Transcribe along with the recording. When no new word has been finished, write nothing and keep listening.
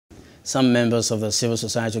Some members of the civil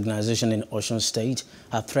society organization in Osun State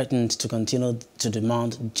have threatened to continue to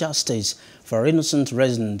demand justice for innocent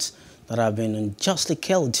residents that have been unjustly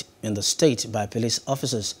killed in the state by police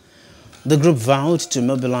officers. The group vowed to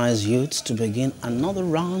mobilize youth to begin another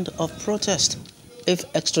round of protest if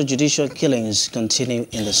extrajudicial killings continue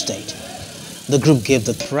in the state. The group gave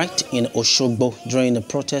the threat in Osogbo during a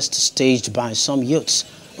protest staged by some youths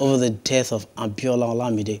over the death of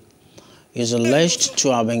Olamide. He is alleged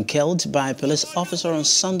to have been killed by a police officer on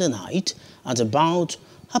Sunday night at about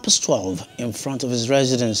 12:30 in front of his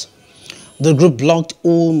residence. The group blocked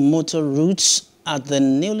all motor routes at the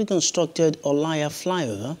newly constructed Olaya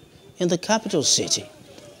flyover in the capital city,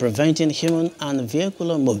 preventing human and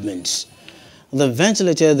vehicular movements. They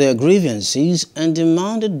ventilated their grievances and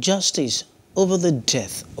demanded justice over the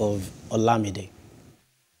death of Olamide.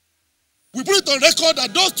 We put it on record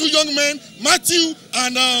that those two young men, Matthew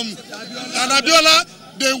and Abiola,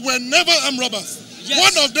 they were never armed robbers. Yes.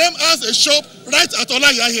 One of them has a shop right at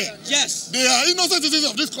Olaya here. Yes. They are innocent citizens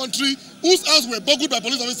of this country whose house were burgled by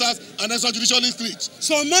police officers and extrajudicially killed.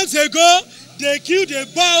 Some months ago, they killed a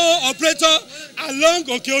bar operator along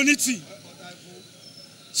Okeoniti.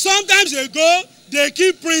 Sometimes ago, they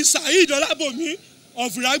killed Prince Saheed Olabomi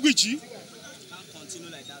of Iragbichi.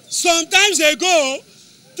 Sometimes ago,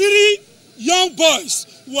 3 young boys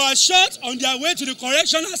were shot on their way to the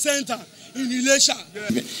correctional center in Ilesha.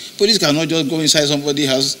 Police cannot just go inside somebody's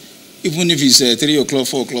house, even if it's 3 o'clock,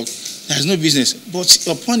 4 o'clock. There's no business. But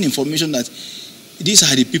upon information that these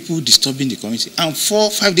are the people disturbing the community, and 4 or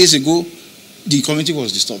 5 days ago, the community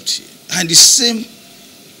was disturbed, and the same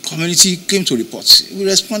community came to report. We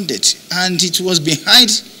responded, and it was behind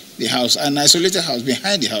the house, an isolated house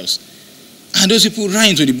behind the house. And those people ran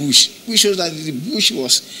into the bush, which shows that the bush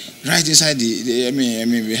was right inside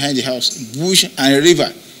behind the house, bush and a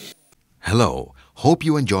river. Hello, hope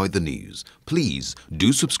you enjoyed the news. Please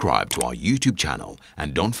do subscribe to our YouTube channel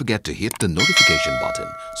and don't forget to hit the notification button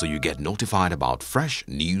so you get notified about fresh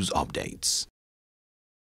news updates.